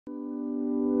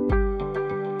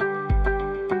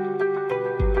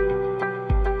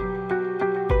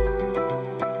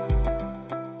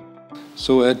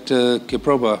So at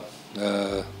Kiproba,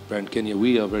 brand Kenya,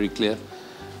 we are very clear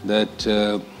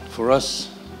that for us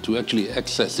to actually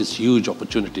access this huge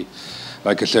opportunity,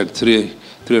 like I said,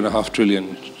 $3.5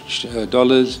 trillion,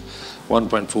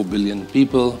 1.4 billion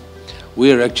people,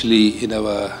 we are actually in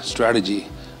our strategy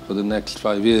for the next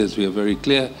 5 years. We are very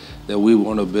clear that we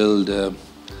want to build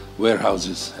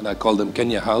warehouses, and I call them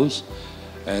Kenya House.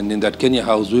 And in that Kenya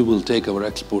House, we will take our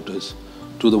exporters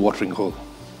to the watering hole.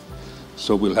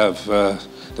 So we'll have,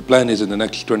 the plan is in the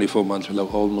next 24 months, we'll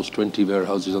have almost 20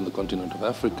 warehouses on the continent of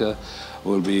Africa.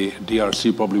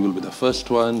 DRC probably will be the first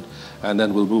one, and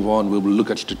then we'll move on. We will look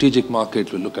at strategic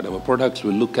markets, we'll look at our products,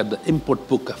 we'll look at the import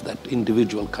book of that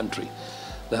individual country.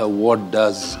 What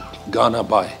does Ghana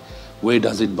buy? Where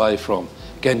does it buy from?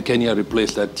 Can Kenya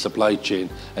replace that supply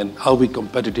chain? And are we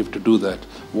competitive to do that?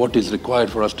 What is required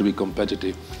for us to be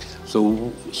competitive? So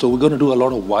we're going to do a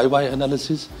lot of why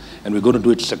analysis, and we're going to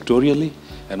do it sectorially.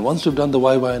 And once we've done the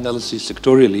why analysis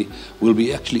sectorially, we'll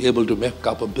be actually able to make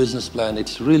up a business plan.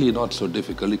 It's really not so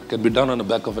difficult. It can be done on the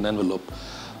back of an envelope.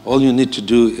 All you need to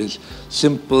do is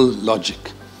simple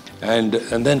logic, and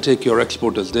then take your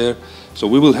exporters there. So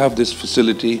we will have this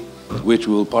facility, which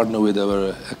will partner with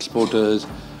our exporters.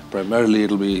 Primarily,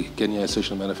 it'll be Kenya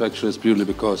Association of Manufacturers, purely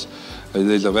because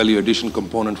there's a value addition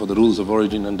component for the rules of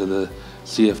origin under the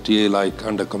CFTA, like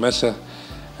under COMESA,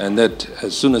 and that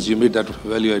as soon as you meet that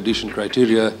value addition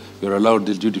criteria, you're allowed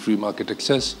this duty-free market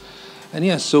access. And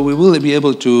yes, so we will be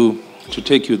able to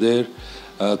take you there.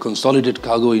 Consolidate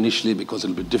cargo initially, because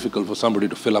it'll be difficult for somebody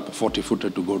to fill up a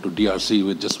 40-footer to go to DRC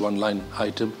with just one line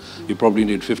item. You probably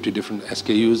need 50 different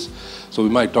SKUs. So we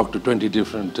might talk to 20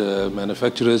 different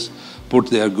manufacturers,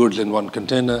 put their goods in one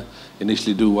container,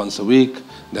 initially do once a week.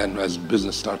 Then as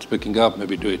business starts picking up,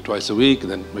 maybe do it twice a week,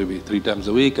 then maybe 3 times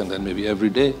a week, and then maybe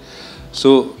every day.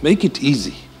 So make it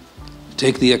easy.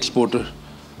 Take the exporter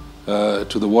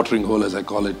to the watering hole, as I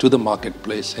call it, to the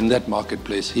marketplace. In that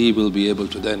marketplace, he will be able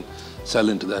to then sell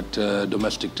into that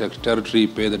domestic territory,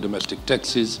 pay the domestic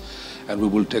taxes, and we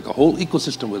will take a whole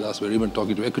ecosystem with us. We're even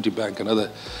talking to Equity Bank and other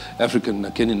African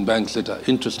Kenyan banks that are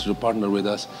interested to partner with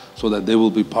us, so that they will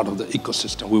be part of the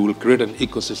ecosystem. We will create an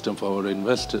ecosystem for our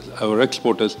investors, our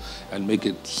exporters, and make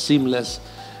it seamless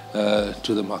to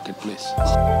the marketplace.